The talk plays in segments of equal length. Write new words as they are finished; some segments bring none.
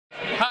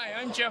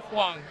I'm Jeff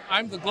Wong.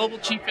 I'm the Global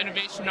Chief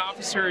Innovation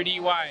Officer at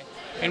EY,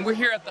 and we're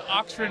here at the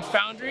Oxford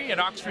Foundry at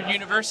Oxford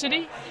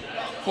University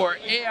for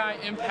AI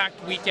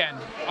Impact Weekend,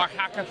 our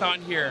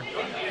hackathon here.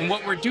 And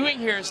what we're doing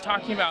here is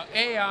talking about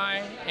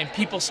AI and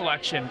people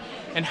selection,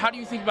 and how do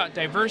you think about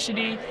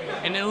diversity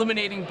and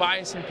eliminating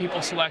bias in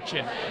people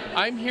selection.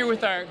 I'm here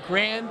with our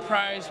grand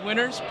prize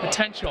winners,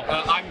 Potential.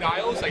 I'm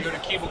Niles. I go to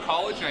Keble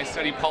College and I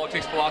study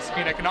politics, philosophy,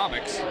 and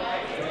economics.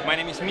 My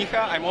name is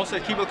Micha. I'm also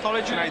at Keble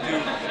College and I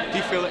do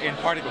DPhil in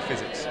particle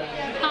physics.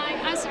 Hi,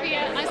 I'm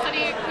Sophia. I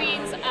study at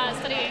Queen's,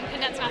 studying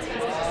condensed matter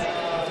physics.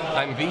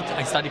 I'm Vit.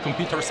 I study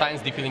computer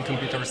science, DPhil in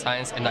computer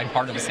science, and I'm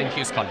part of St.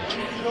 Hugh's College.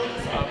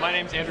 My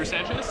name's Andrew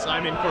Sanchez.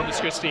 I'm in Corpus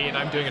Christi and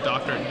I'm doing a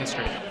doctorate in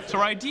history. So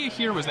our idea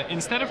here was that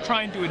instead of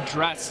trying to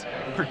address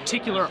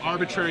particular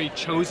arbitrary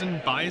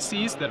chosen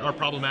biases that are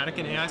problematic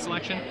in AI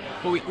selection,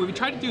 what we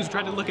tried to do is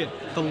try to look at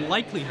the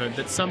likelihood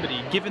that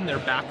somebody, given their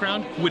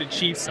background, would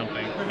achieve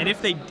something. And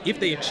if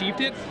they achieved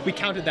it, we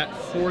counted that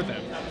for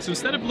them. So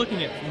instead of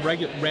looking at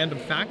random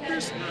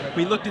factors,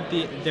 we looked at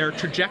their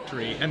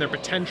trajectory and their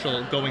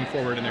potential going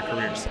forward in their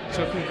careers.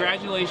 So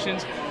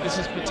congratulations, this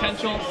is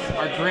Potential,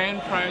 our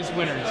grand prize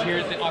winners here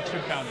at the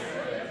Oxford Foundry.